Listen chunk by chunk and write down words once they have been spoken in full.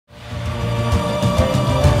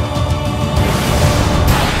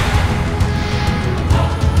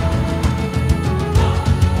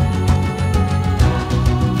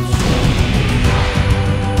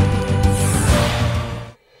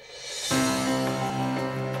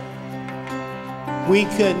We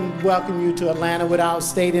couldn't welcome you to Atlanta without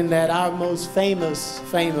stating that our most famous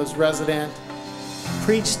resident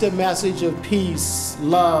preached a message of peace,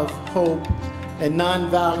 love, hope, and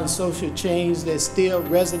nonviolent social change that still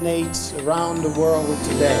resonates around the world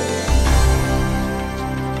today.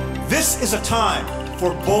 This is a time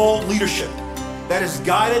for bold leadership that is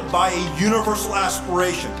guided by a universal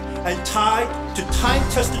aspiration and tied to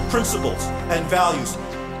time-tested principles and values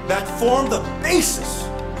that form the basis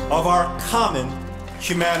of our common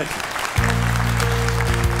humanity.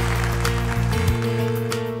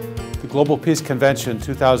 The Global Peace Convention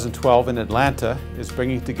 2012 in Atlanta is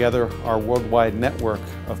bringing together our worldwide network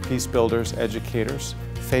of peace builders, educators,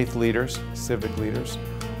 faith leaders, civic leaders,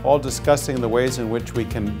 all discussing the ways in which we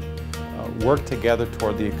can work together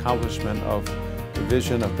toward the accomplishment of the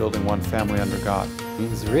vision of building one family under God.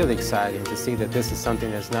 It's really exciting to see that this is something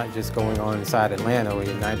that's not just going on inside Atlanta or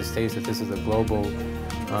the United States, that this is a global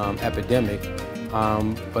epidemic,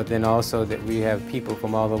 but then also that we have people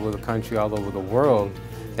from all over the country, all over the world,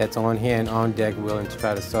 that's on hand, on deck, willing to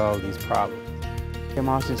try to solve these problems. The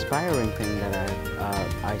most inspiring thing that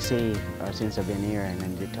I see since I've been here,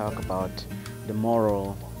 and you talk about the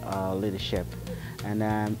moral leadership and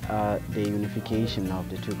the unification of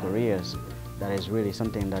the two Koreas. That is really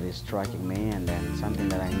something that is striking me, and then something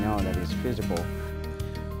that I know that is feasible.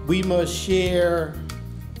 We must share,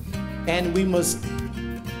 and we must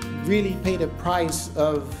really pay the price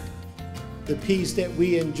of the peace that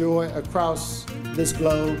we enjoy across this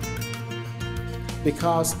globe,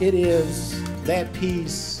 because it is that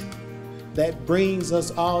peace that brings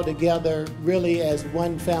us all together really as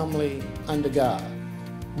one family under God.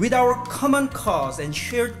 With our common cause and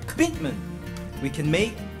shared commitment, we can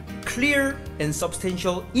make clear and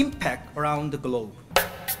substantial impact around the globe.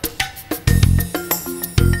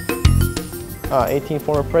 18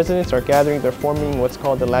 former presidents are gathering. They're forming what's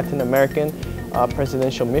called the Latin American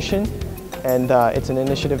Presidential Mission, and it's an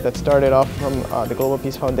initiative that started off from the Global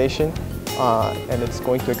Peace Foundation, and it's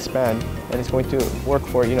going to expand, and it's going to work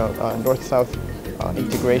for North-South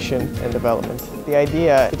integration and development. The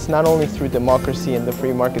idea, it's not only through democracy and the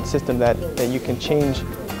free market system that you can change,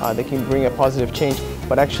 that can bring a positive change,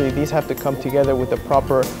 but actually these have to come together with the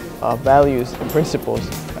proper values and principles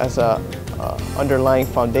as a underlying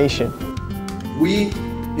foundation. We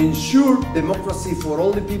ensure democracy for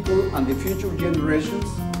all the people and the future generations.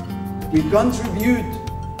 We contribute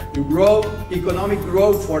to economic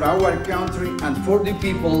growth for our country and for the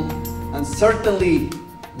people, and certainly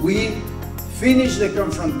we finish the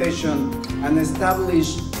confrontation and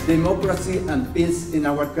establish democracy and peace in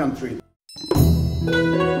our country.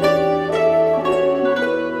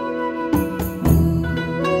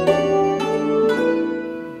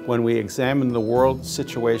 When we examine the world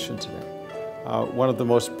situation today, one of the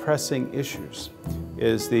most pressing issues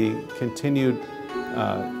is the continued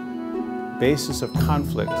basis of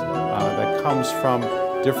conflict that comes from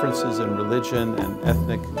differences in religion and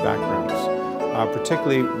ethnic backgrounds,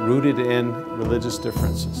 particularly rooted in religious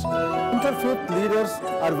differences. Interfaith leaders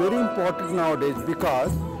are very important nowadays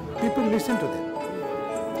because people listen to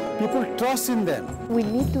them. People trust in them. We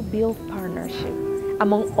need to build partnership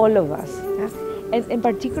among all of us. And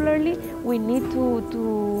particularly, we need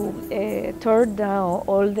to tear down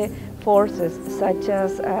all the forces, such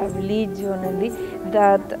as religion, and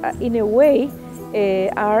that in a way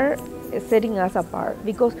are setting us apart,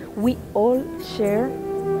 because we all share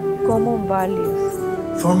common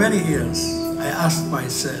values. For many years, I asked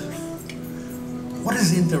myself, what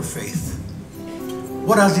is interfaith?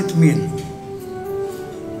 What does it mean?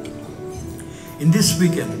 In this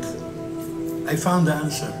weekend, I found the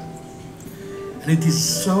answer. And it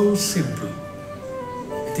is so simple.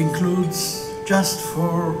 It includes just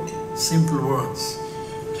 4 simple words.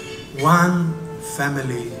 One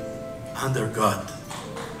family under God.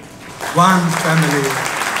 One family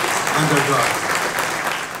under God.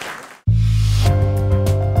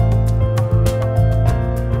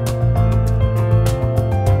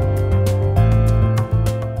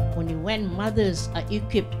 Only when mothers are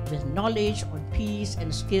equipped with knowledge on peace and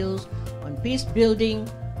skills on peace building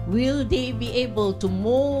will they be able to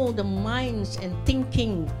mold the minds and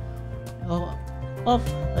thinking of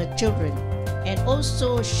her children, and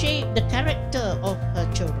also shape the character of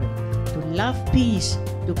her children to love peace,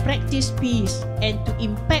 to practice peace, and to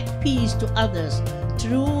impact peace to others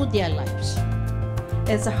through their lives.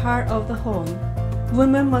 As the heart of the home,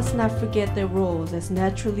 women must not forget their roles as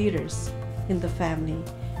natural leaders in the family,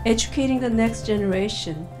 educating the next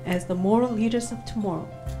generation as the moral leaders of tomorrow,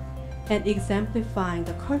 and exemplifying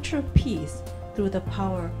the culture of peace through the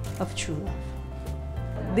power of true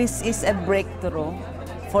love. This is a breakthrough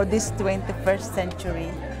for this 21st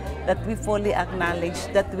century that we fully acknowledge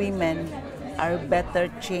that women are better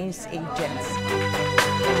change agents.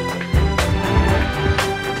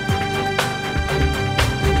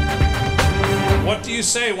 What do you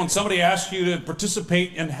say when somebody asks you to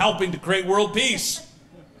participate in helping to create world peace?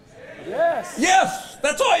 Yes. Yes,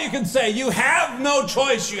 that's all you can say. You have no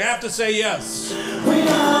choice. You have to say yes. We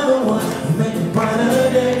are the ones who make a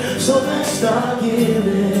brighter day, so let's start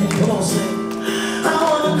giving. Come on, sing. I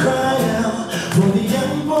want to cry out for the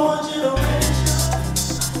unborn generation.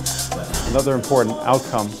 Another important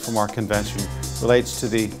outcome from our convention relates to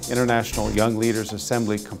the International Young Leaders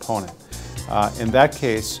Assembly component. In that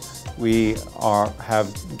case, we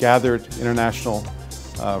have gathered international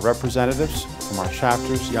representatives from our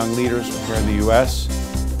chapters, young leaders here in the U.S.,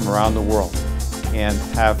 from around the world, and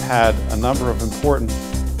have had a number of important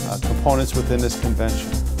components within this convention,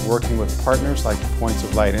 working with partners like the Points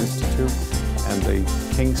of Light Institute and the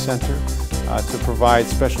King Center to provide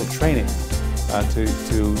special training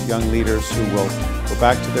to young leaders who will go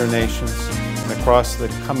back to their nations and across the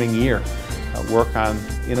coming year work on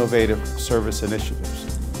innovative service initiatives.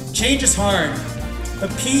 Change is hard, but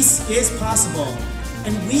peace is possible,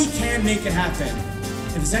 and we can make it happen.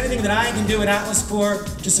 If there's anything that I can do at Atlas Corps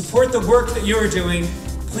to support the work that you're doing,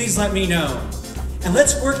 please let me know. And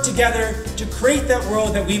let's work together to create that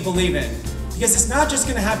world that we believe in. Because it's not just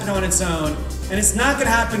going to happen on its own, and it's not going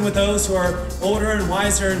to happen with those who are older and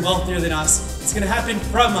wiser and wealthier than us. It's going to happen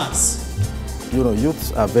from us. You know,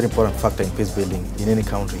 youths are a very important factor in peace building in any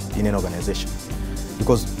country, in any organization,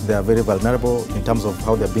 because they are very vulnerable in terms of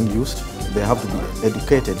how they're being used. They have to be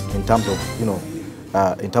educated in terms of,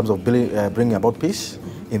 bringing about peace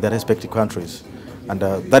in their respective countries, and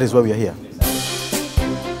that is why we are here.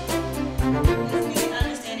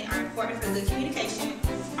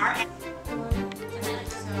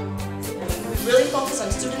 We really focus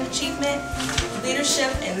on student achievement,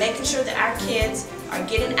 leadership, and making sure that our kids are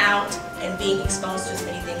getting out and being exposed to as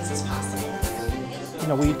many things as possible. You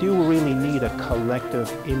know, we do really need a collective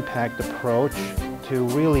impact approach to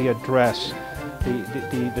really address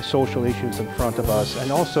the social issues in front of us,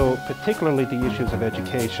 and also particularly the issues of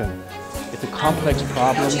education. It's a complex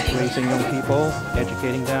problem, raising young people,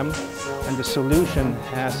 educating them, and the solution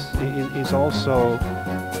has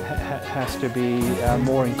to be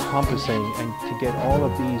more encompassing, and to get all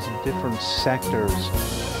of these different sectors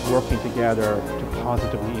working together to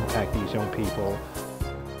positively impact these young people.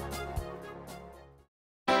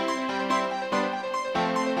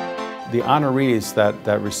 The honorees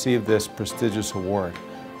that receive this prestigious award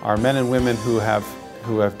are men and women who have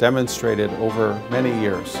demonstrated over many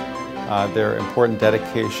years their important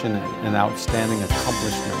dedication and outstanding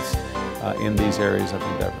accomplishments in these areas of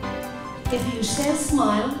endeavor. If you share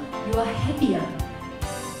smile, you are happier.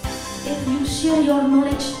 If you share your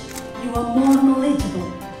knowledge, you are more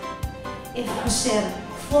knowledgeable. If you share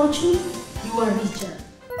fortune, you are richer.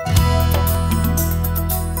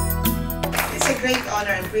 It's a great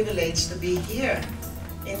honor and privilege to be here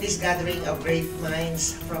in this gathering of great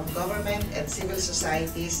minds from government and civil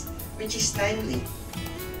societies, which is timely.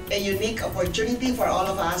 A unique opportunity for all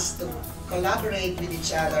of us to collaborate with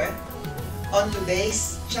each other on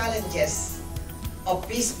today's challenges of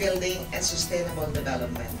peace building and sustainable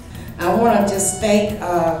development. I want to just thank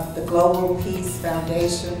the Global Peace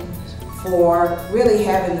Foundation for really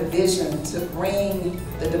having the vision to bring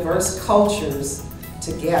the diverse cultures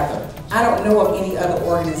together. I don't know of any other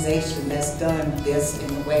organization that's done this in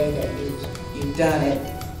the way that you've done it,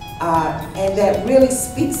 and that really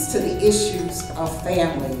speaks to the issues of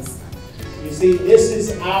families. You see, this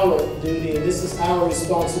is our duty and this is our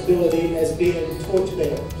responsibility as being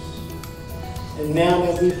torchbearers. And now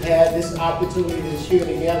that we've had this opportunity to share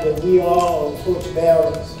together, we all are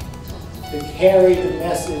torchbearers to carry the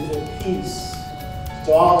message of peace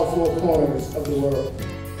to all four corners of the world.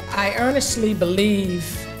 I earnestly believe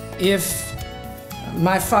if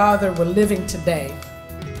my father were living today,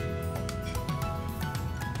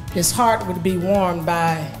 his heart would be warmed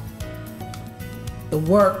by the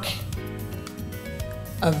work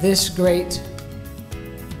of this great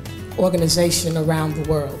organization around the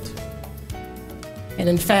world. And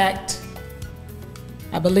in fact,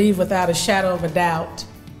 I believe without a shadow of a doubt,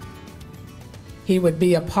 he would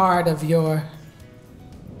be a part of your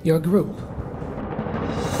group.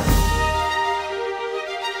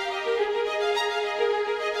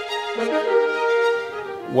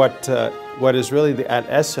 What is really at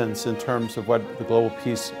essence in terms of what the Global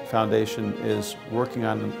Peace Foundation is working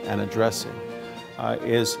on and addressing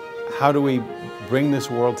is how do we bring this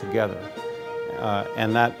world together?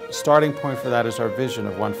 And that starting point for that is our vision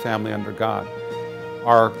of one family under God.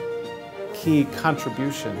 Our key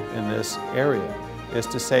contribution in this area is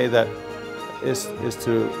to say that is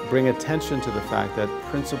to bring attention to the fact that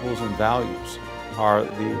principles and values are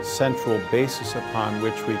the central basis upon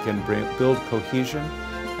which we can build cohesion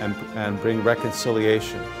and bring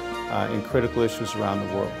reconciliation in critical issues around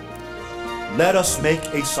the world. Let us make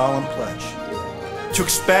a solemn pledge to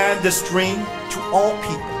expand this dream to all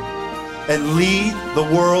people and lead the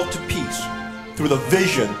world to peace through the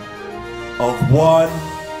vision of one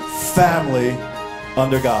family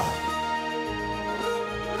under God.